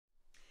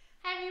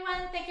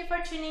Thank you for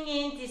tuning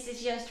in. This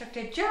is your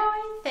instructor Joy.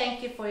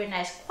 Thank you for your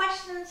nice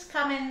questions,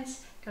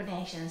 comments,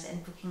 donations,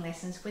 and booking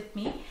lessons with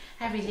me.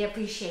 I really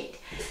appreciate.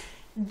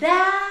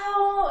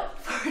 Now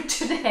for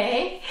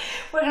today,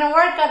 we're gonna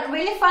work on a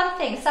really fun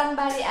thing.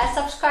 Somebody, a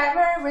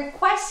subscriber,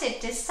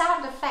 requested this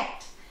sound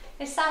effect.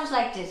 It sounds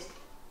like this.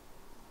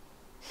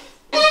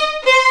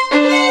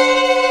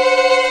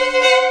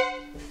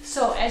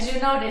 So as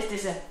you notice,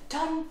 there's a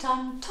dun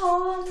dun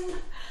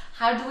dun.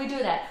 How do we do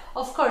that?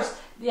 Of course,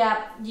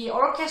 the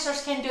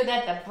orchestras can do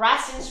that, the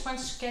brass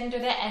instruments can do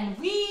that, and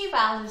we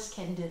violins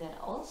can do that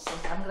also.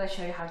 So I'm going to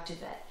show you how to do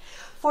that.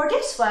 For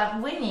this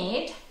one, we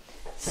need,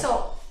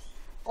 so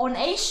on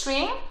A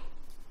string,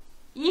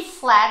 E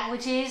flat,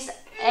 which is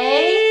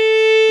A,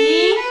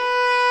 B,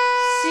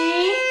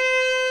 C,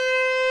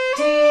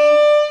 D,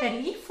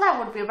 and E flat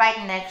would be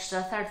right next to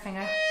the third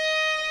finger.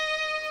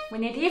 We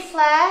need E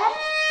flat,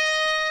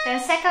 then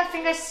second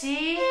finger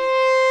C,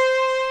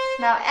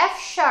 now F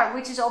sharp,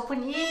 which is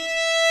open E,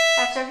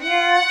 F sharp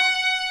here,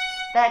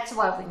 that's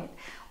what we need.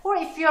 Or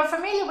if you're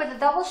familiar with the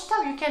double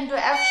stop, you can do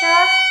F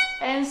sharp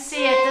and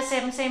C at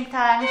the same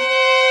time.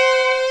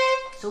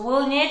 So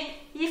we'll need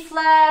E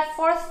flat,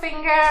 fourth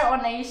finger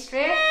on A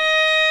string,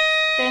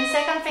 then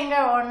second finger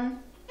on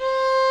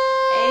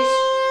A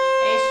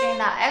string,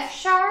 now F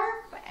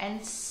sharp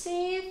and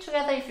C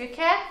together if you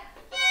can.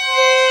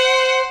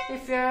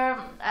 If you're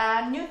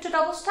new to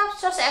double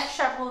stops, just F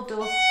sharp will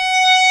do.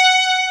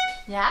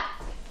 Yeah,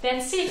 then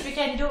see if we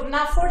can do.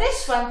 Now for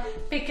this one,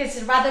 because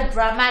it's rather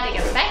dramatic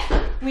effect,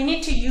 we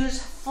need to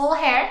use full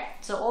hair,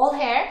 so all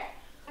hair,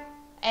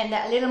 and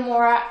a little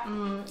more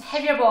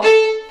heavier bow,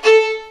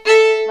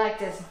 like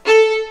this.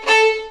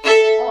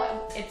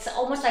 Oh, it's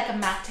almost like a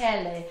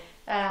martelle.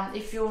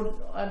 If you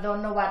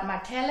don't know what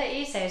martelle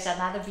is, there's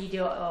another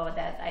video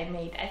that I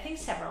made, I think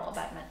several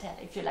about martelle,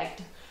 if you like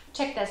to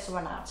check this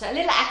one out. So a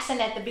little accent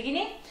at the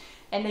beginning,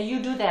 and then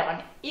you do that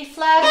one. E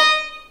flat,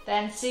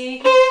 then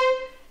C,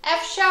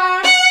 F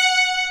sharp,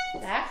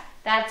 yeah,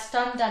 that's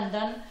dun dun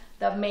dun,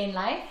 the main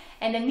line.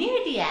 And then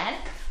near the end,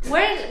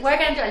 we're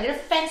going to do a little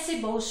fancy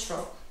bow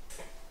stroke.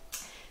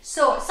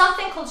 So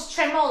something called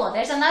tremolo.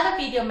 There's another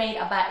video made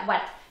about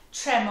what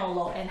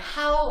tremolo and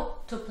how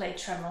to play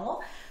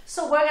tremolo.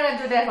 So we're going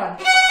to do that one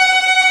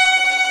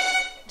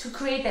to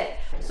create that.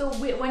 So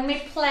when we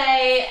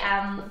play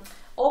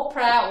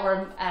opera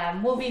or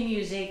movie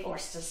music or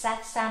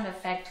sad sound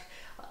effect,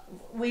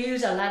 we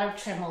use a lot of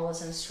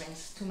tremolos and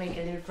strings to make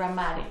it a little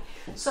dramatic.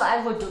 So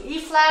I would do E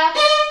flat,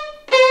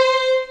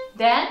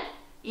 then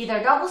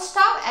either double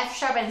stop, F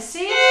sharp and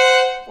C,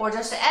 or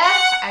just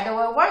F, either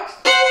way works.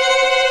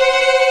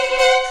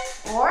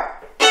 Or,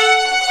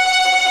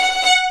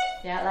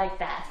 yeah, like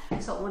that.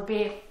 So it would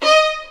be,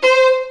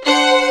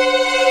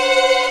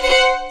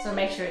 so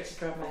make sure it's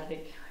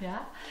dramatic,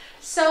 yeah.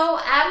 So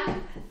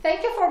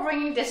thank you for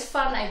bringing this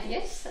fun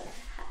ideas.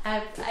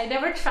 I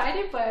never tried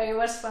it, but it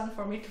was fun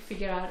for me to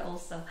figure out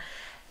also.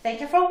 Thank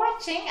you for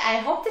watching. I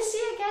hope to see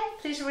you again.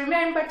 Please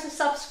remember to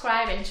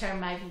subscribe and share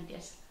my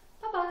videos.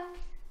 Bye bye.